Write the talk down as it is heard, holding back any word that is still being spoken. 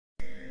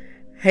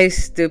Hey,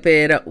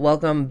 stupid.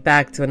 Welcome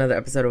back to another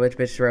episode of Which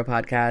Bitch Tarot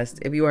Podcast.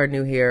 If you are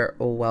new here,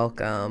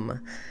 welcome.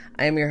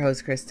 I am your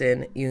host,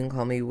 Kristen. You can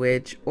call me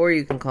Witch or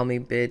you can call me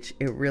Bitch.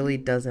 It really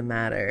doesn't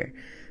matter.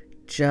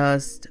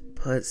 Just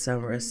put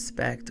some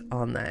respect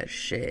on that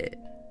shit.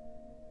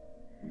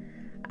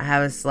 I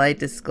have a slight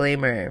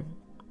disclaimer.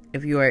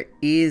 If you are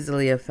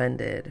easily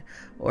offended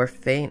or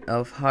faint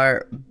of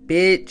heart,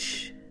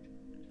 bitch,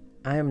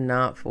 I am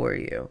not for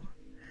you.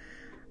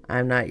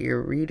 I'm not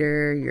your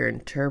reader, your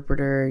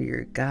interpreter,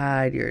 your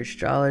guide, your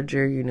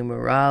astrologer, your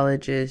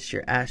numerologist,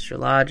 your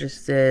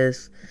astrologist.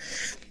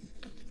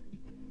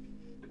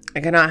 I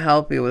cannot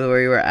help you with where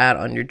you are at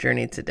on your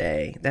journey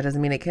today. That doesn't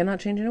mean it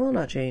cannot change and it will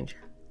not change.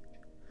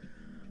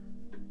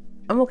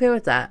 I'm okay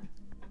with that.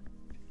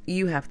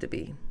 You have to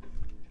be.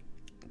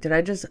 Did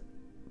I just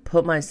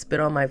put my spit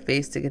on my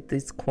face to get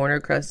these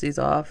corner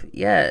crusties off?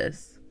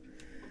 Yes.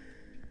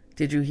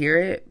 Did you hear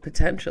it?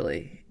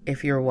 Potentially.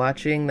 If you're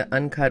watching the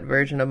uncut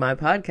version of my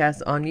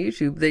podcast on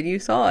YouTube, then you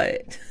saw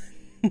it.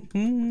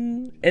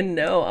 And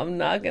no, I'm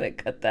not going to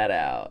cut that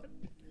out.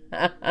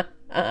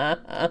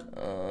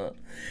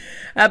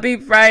 Happy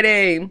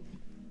Friday.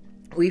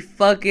 We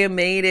fucking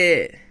made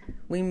it.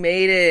 We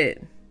made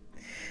it.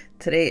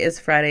 Today is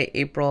Friday,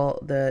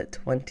 April the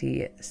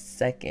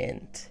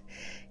 22nd.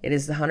 It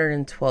is the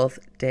 112th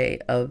day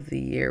of the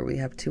year. We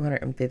have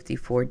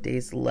 254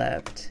 days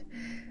left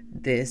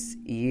this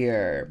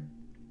year.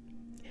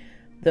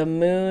 The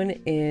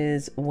moon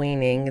is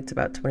waning. It's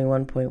about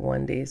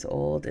 21.1 days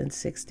old and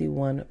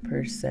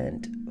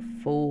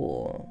 61%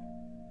 full.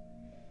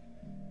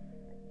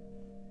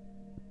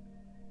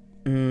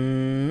 I'm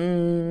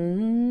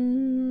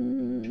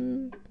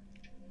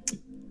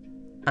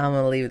going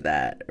to leave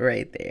that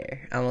right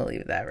there.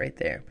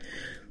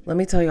 Let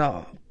me tell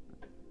y'all.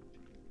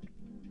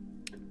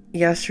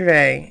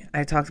 Yesterday,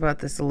 I talked about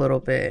this a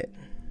little bit.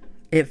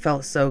 It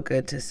felt so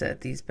good to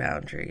set these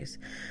boundaries.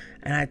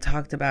 And I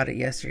talked about it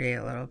yesterday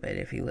a little bit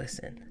if you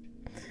listened.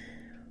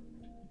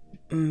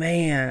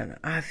 Man,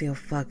 I feel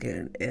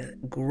fucking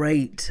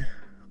great.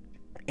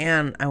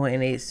 And I went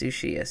and ate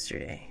sushi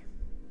yesterday.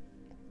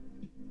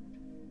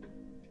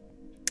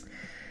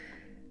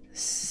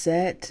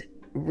 Set,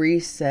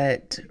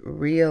 reset,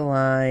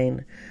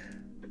 realign,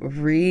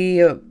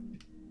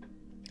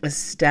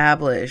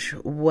 re-establish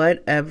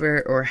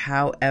whatever or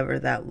however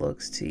that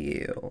looks to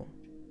you.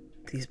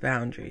 These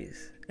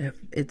boundaries.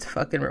 It's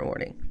fucking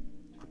rewarding.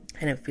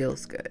 And it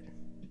feels good.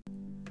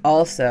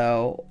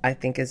 Also, I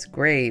think it's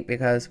great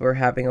because we're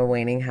having a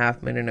waning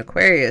half moon in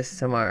Aquarius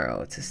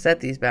tomorrow to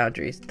set these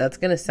boundaries. That's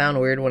going to sound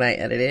weird when I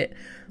edit it,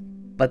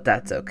 but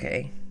that's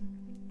okay.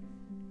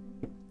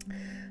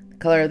 The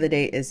color of the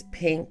day is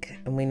pink,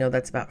 and we know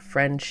that's about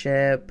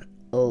friendship,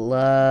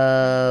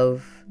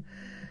 love,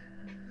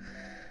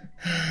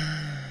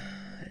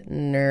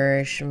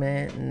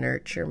 nourishment,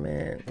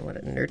 nurturement.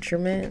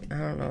 Nurturement? I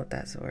don't know if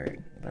that's a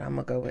word, but I'm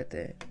going to go with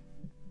it.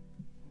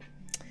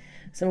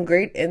 Some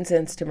great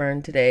incense to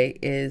burn today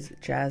is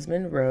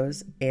jasmine,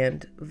 rose,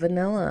 and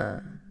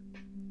vanilla.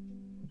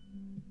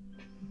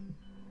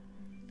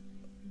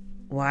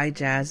 Why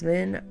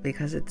jasmine?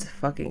 Because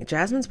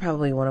jasmine's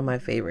probably one of my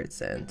favorite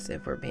scents,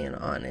 if we're being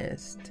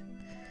honest.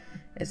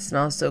 It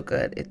smells so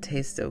good. It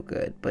tastes so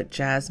good. But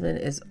jasmine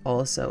is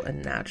also a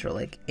natural,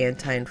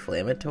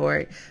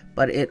 anti-inflammatory,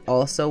 but it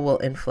also will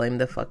inflame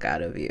the fuck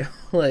out of you.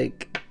 When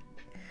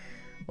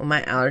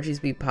my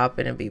allergies be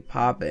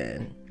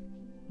popping.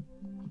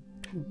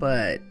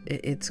 But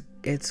it's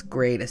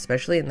great,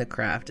 especially in the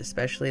craft,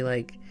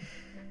 especially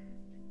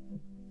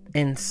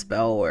in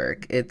spell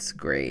work. It's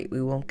great.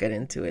 We won't get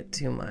into it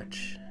too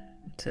much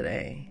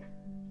today.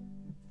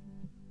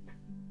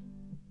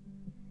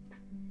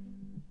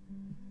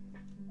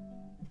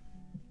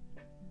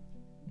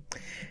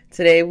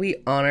 Today we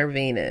honor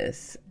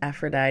Venus,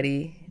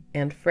 Aphrodite,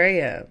 and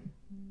Freya.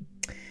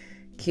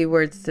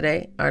 Keywords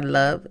today are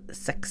love,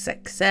 sex,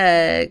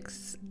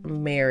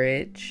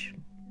 marriage,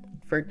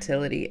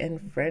 fertility,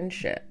 and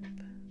friendship.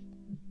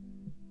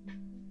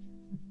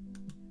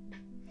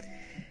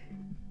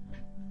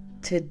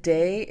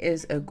 Today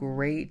is a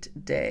great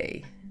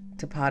day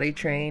to potty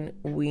train,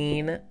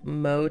 wean,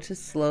 mow to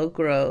slow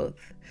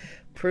growth,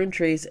 prune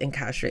trees, and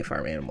castrate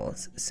farm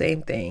animals.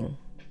 Same thing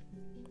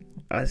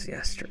as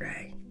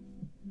yesterday.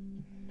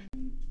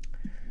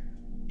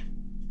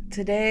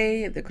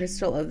 Today, the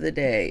crystal of the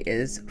day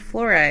is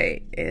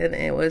fluorite, and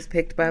it was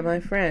picked by my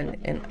friend,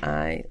 and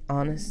I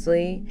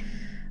honestly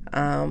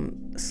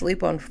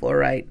sleep on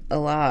fluorite a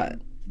lot,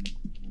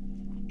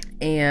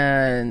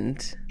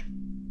 and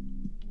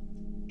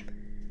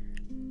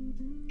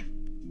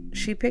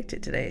she picked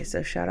it today,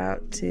 so shout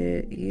out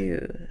to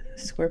you,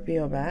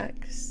 Scorpio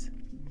Max.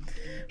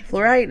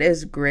 Fluorite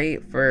is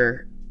great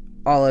for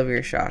all of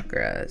your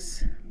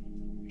chakras.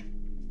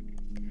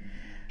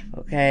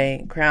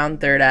 Okay, crown,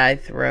 third eye,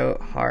 throat,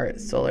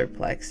 heart, solar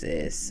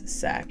plexus,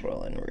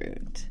 sacral, and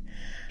root.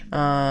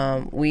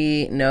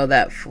 We know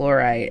that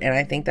fluorite, and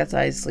I think that's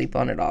why I sleep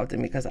on it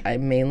often, because I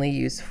mainly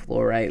use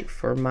fluorite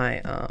for my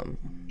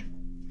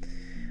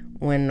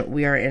when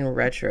we are in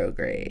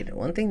retrograde.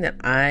 One thing that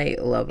I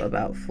love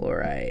about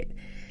fluorite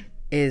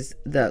is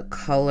the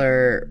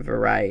color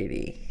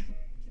variety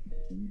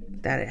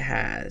that it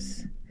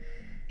has.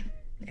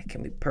 It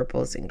can be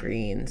purples and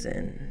greens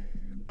and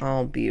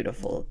all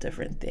beautiful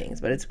different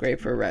things, but it's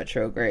great for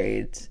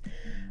retrogrades.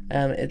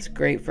 It's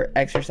great for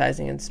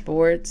exercising in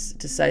sports,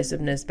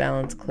 decisiveness,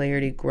 balance,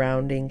 clarity,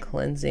 grounding,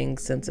 cleansing,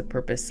 sense of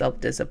purpose,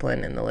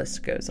 self-discipline, and the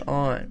list goes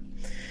on.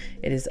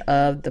 It is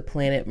of the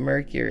planet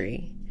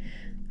Mercury.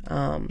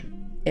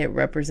 It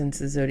represents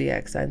the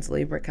zodiac signs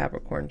Libra,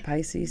 Capricorn,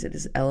 Pisces. It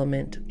is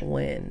element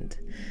wind.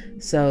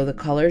 So the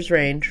colors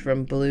range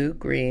from blue,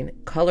 green,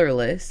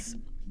 colorless,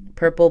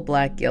 purple,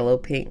 black, yellow,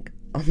 pink.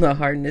 On the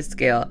hardness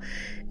scale,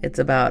 it's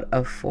about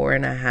a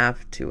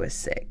 4.5 to a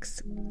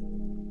 6.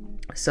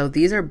 So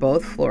these are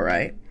both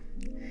fluorite.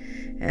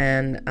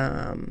 And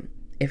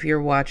if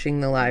you're watching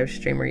the live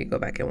stream or you go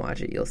back and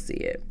watch it, you'll see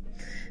it.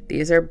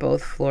 These are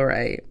both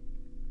fluorite.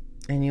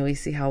 And you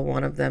see how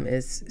one of them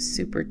is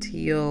super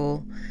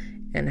teal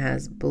and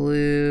has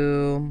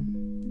blue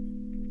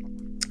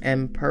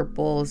and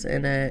purples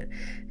in it.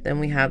 Then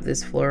we have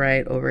this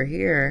fluorite over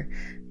here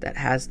that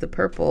has the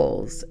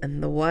purples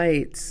and the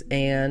whites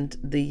and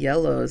the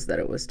yellows that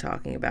it was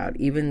talking about,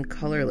 even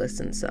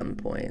colorless in some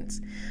points.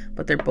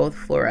 But they're both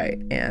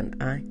fluorite,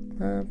 and I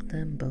love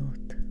them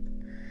both.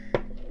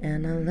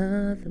 And I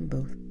love them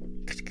both.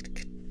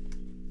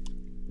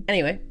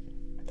 Anyway.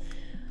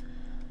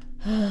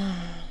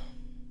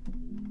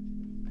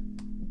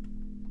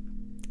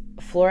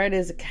 Fluorite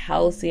is a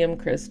calcium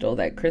crystal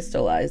that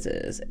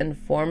crystallizes in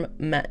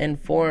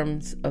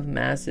forms of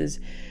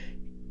masses,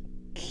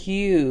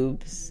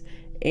 cubes,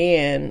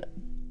 and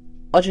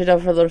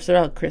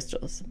ultra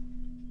crystals.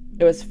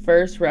 It was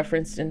first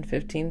referenced in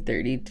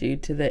 1530 due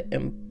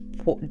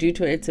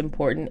to its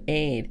important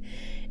aid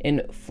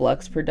in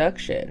flux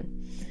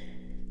production.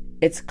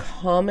 It's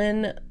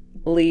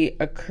commonly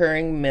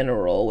occurring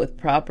mineral with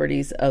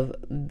properties of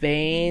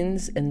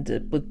veins and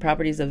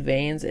deposits,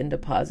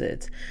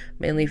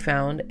 mainly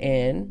found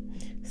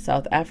in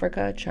South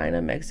Africa,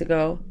 China,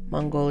 Mexico,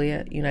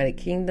 Mongolia, United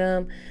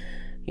Kingdom,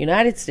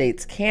 United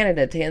States,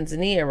 Canada,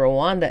 Tanzania,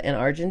 Rwanda, and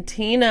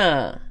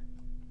Argentina.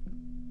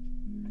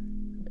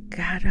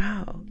 God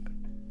dog.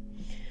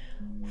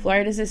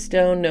 Fluorite is a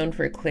stone known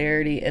for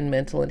clarity and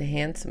mental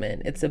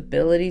enhancement. Its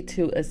ability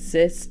to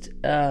assist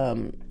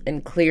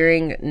in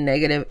clearing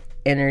negative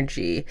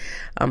energy.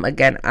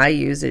 Again, I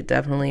use it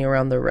definitely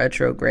around the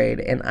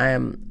retrograde, and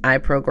I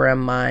program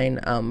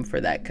mine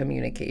for that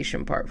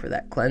communication part, for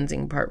that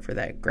cleansing part, for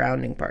that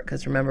grounding part.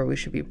 Because remember, we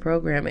should be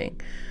programming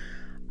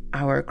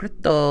our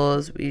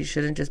crystals. We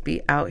shouldn't just be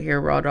out here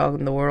raw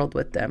dogging the world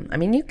with them. I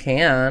mean, you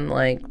can,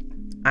 like,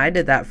 I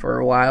did that for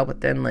a while,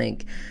 but then,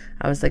 like,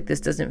 I was like,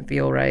 this doesn't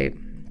feel right.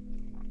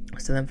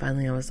 So then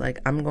finally I was like,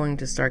 I'm going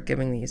to start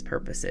giving these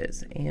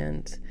purposes,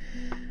 and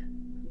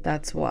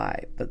that's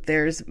why. But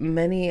there's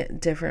many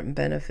different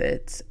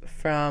benefits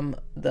from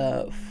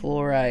the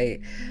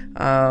fluorite.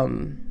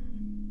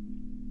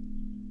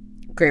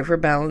 Great for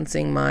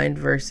balancing mind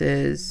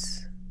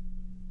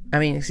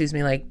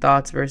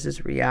thoughts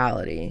versus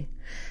reality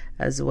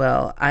as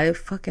well. I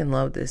fucking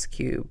love this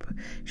cube.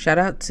 Shout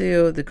out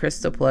to the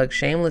Crystal Plug,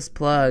 shameless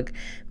plug.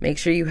 Make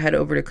sure you head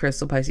over to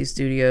Crystal Pisces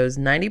Studios.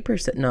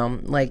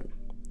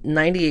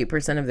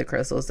 98% of the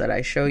crystals that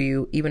I show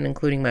you, even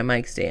including my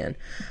mic stand,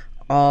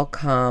 all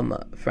come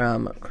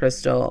from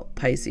Crystal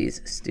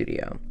Pisces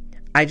Studio.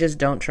 I just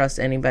don't trust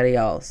anybody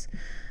else,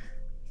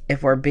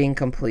 if we're being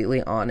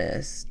completely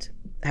honest.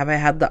 Have I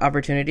had the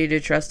opportunity to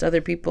trust other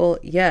people?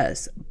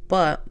 Yes,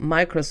 but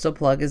my crystal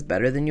plug is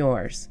better than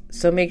yours.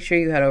 So make sure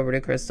you head over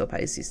to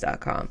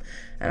crystalpisces.com,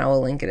 and I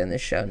will link it in the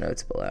show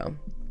notes below.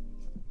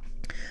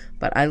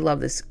 But I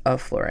love this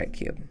fluorite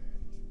cube.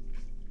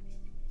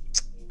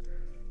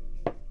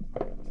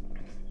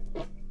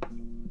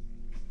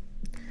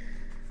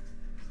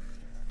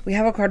 We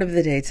have a card of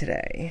the day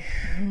today.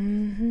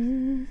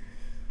 And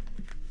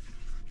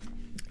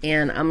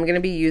I'm going to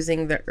be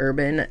using the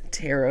Urban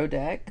Tarot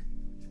deck.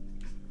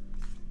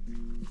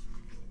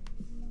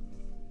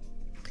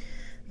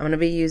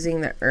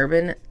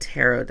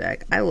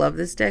 I love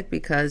this deck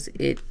because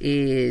it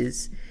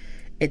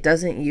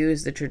doesn't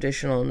use the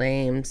traditional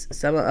names.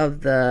 Some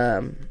of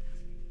the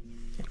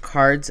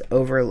cards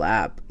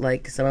overlap,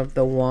 like some of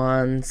the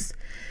wands,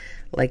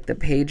 like the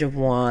Page of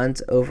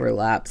Wands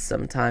overlaps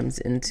sometimes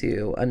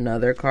into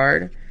another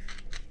card.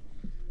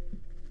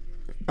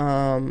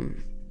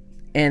 And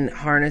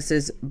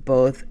harnesses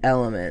both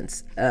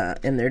elements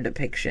in their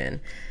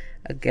depiction.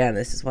 Again,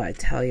 this is why I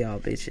tell y'all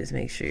bitches,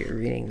 make sure you're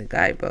reading the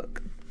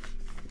guidebook.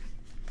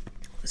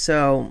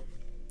 So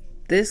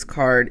this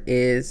card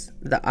is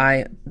the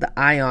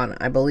Aeon.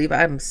 I believe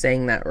I'm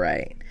saying that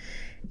right.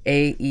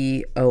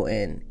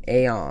 Aeon.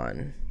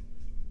 Aeon.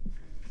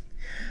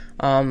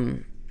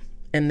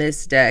 In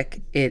this deck,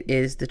 it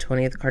is the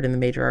 20th card in the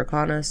Major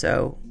Arcana.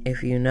 So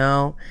if you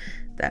know,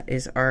 that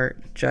is our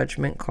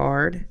Judgment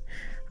card.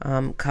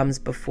 Comes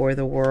before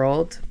the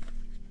world,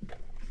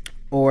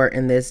 or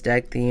in this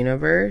deck, the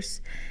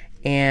universe.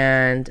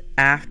 And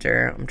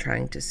after, I'm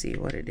trying to see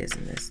what it is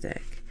in this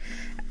deck.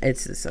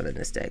 It's the Sun in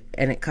this deck.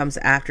 And it comes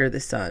after the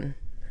Sun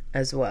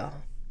as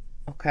well.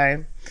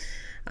 Okay?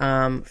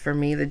 For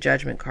me, the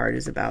Judgment card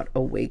is about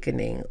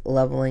awakening,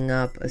 leveling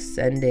up,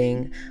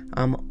 ascending,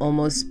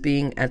 almost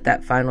being at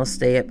that final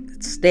step,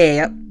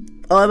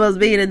 almost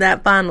being in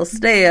that final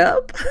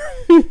step,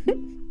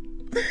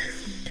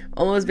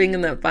 almost being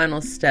in that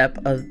final step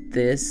of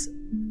this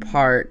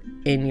part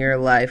in your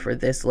life, or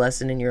this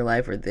lesson in your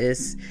life, or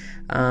this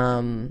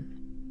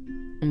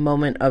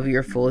moment of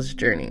your fool's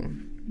journey.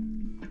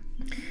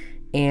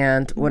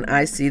 And when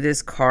I see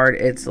this card,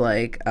 it's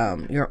like,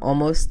 you're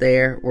almost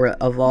there. We're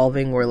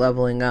evolving. We're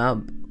leveling up.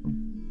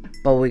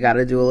 But we got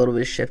to do a little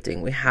bit of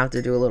shifting. We have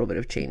to do a little bit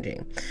of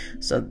changing.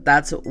 So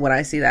that's, when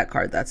I see that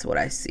card, that's what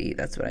I see.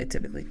 That's what I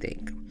typically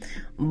think.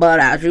 But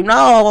as you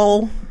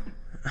know,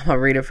 I'm going to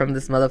read it from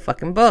this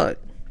motherfucking book.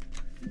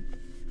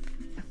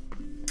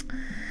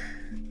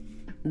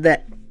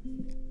 The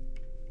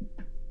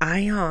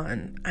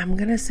Ion. I'm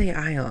going to say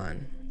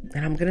Ion.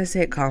 And I'm going to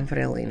say it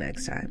confidently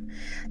next time.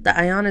 The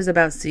Ion is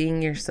about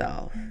seeing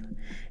yourself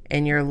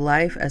and your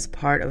life as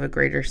part of a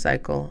greater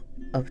cycle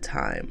of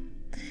time.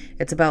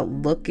 It's about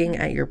looking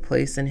at your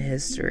place in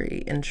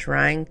history and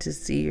trying to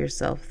see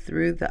yourself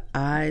through the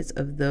eyes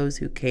of those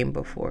who came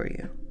before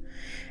you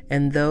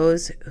and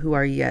those who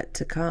are yet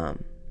to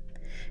come.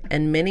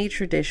 In many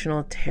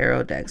traditional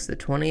tarot decks, the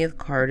 20th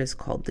card is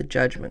called the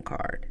Judgment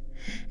card,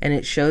 and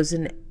it shows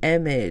an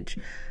image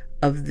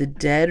of the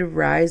dead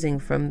rising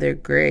from their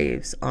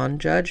graves on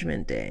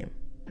Judgment Day.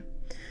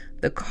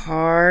 The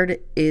card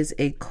is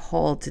a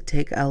call to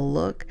take a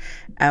look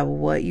at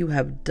what you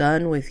have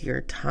done with your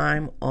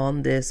time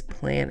on this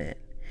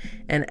planet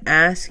and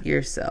ask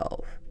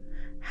yourself,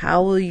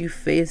 how will you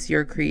face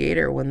your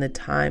Creator when the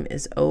time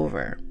is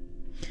over?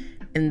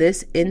 In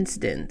this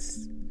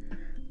instance,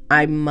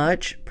 I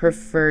much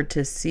prefer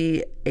to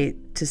see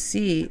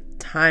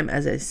time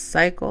as a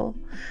cycle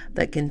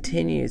that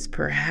continues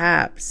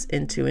perhaps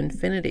into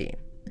infinity.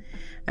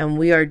 And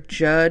we are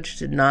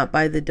judged not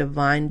by the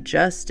divine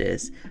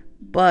justice,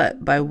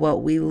 but by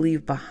what we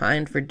leave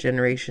behind for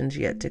generations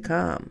yet to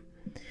come.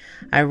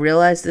 I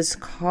realized this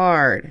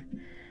card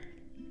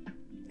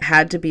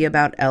had to be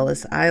about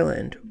Ellis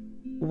Island,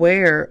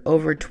 where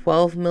over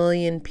 12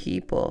 million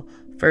people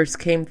first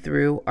came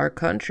through our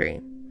country.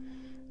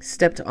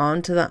 Stepping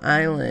onto the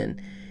island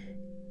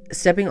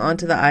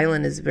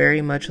is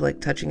very much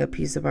like touching a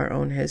piece of our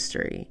own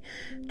history.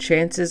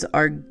 Chances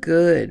are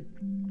good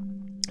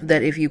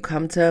that if you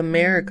come to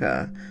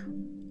America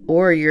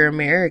or you're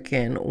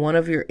American, one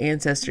of your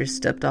ancestors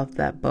stepped off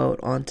that boat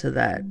onto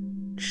that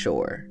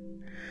shore.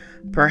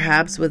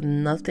 Perhaps with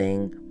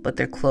nothing but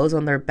their clothes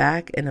on their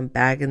back and a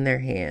bag in their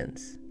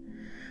hands.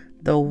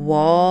 The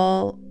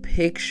wall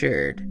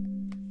pictured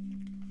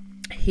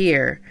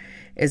here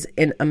is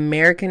an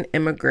American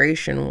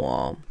immigration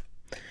wall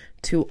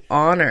to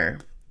honor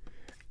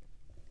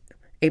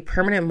a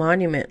permanent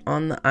monument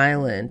on the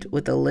island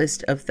with a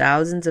list of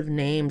thousands of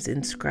names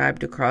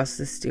inscribed across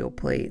the steel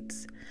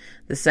plates.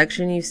 The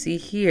section you see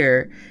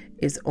here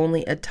is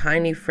only a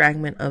tiny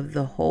fragment of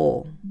the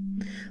whole.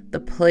 The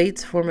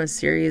plates form a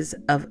series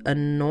of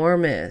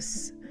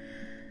enormous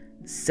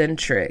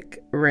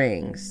centric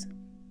rings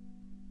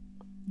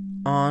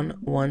on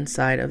one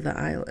side of the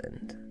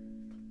island.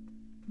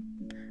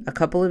 A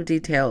couple of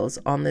details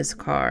on this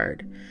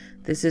card.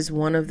 This is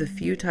one of the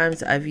few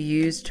times I've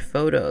used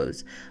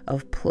photos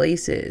of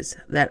places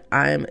that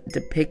I'm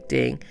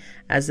depicting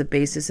as the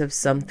basis of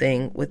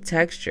something with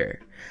texture.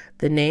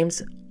 The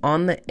names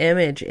on the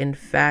image, in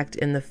fact,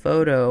 in the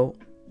photo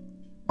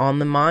on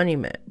the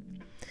monument.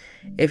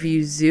 If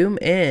you zoom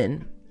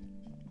in,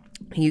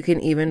 you can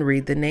even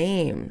read the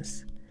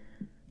names.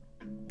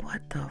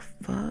 What the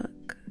fuck?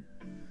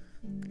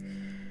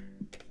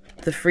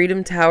 The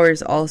Freedom Tower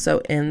is also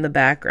in the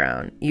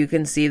background. You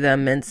can see the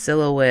immense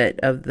silhouette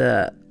of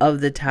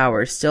the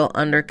tower still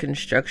under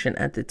construction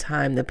at the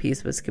time the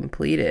piece was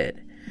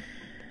completed.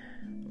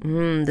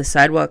 The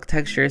sidewalk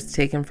texture is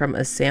taken from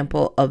a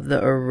sample of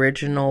the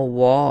original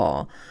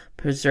wall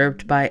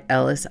preserved by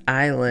Ellis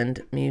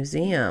Island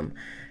Museum.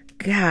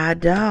 God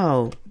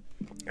dog.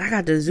 I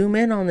got to zoom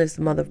in on this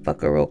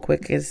motherfucker real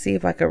quick and see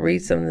if I can read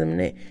some of them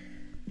names.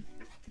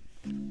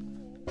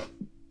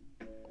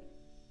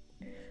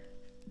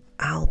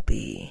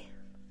 Albi.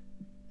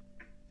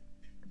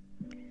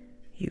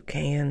 You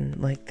can,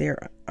 like,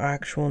 their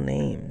actual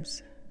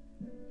names.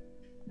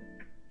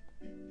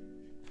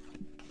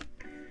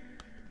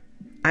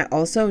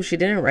 She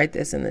didn't write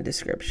this in the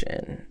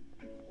description.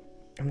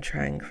 I'm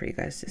trying for you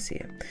guys to see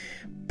it.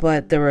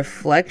 But the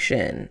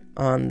reflection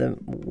on the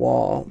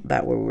wall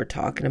that we were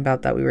talking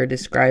about, that we were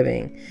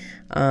describing,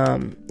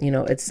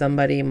 it's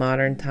somebody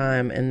modern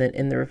time, and then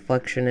in the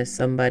reflection is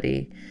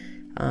somebody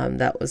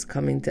that was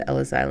coming to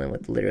Ellis Island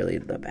with literally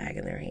the bag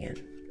in their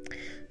hand.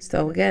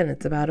 So again,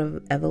 it's about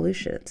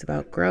evolution. It's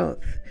about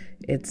growth.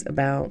 It's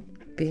about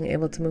being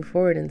able to move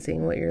forward and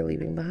seeing what you're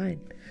leaving behind.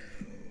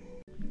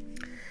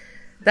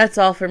 That's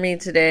all for me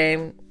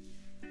today.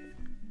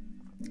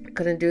 I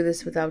couldn't do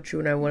this without you,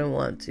 and I wouldn't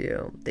want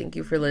to. Thank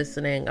you for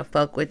listening. I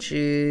fuck with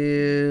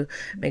you.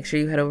 Make sure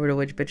you head over to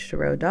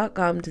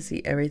whichbitchtorow.com to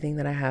see everything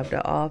that I have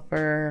to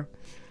offer.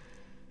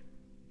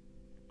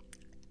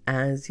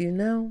 As you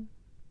know,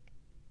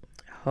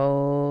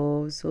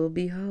 hoes will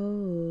be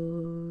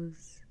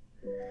hoes.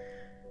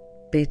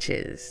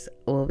 Bitches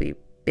will be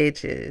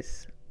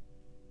bitches.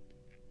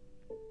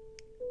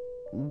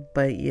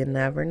 But you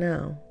never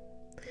know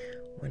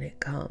when it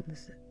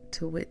comes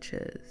to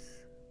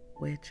witches.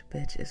 Which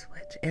bitch is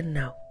which? And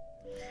no,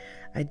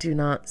 I do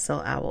not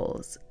sell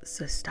owls,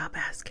 so stop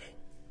asking.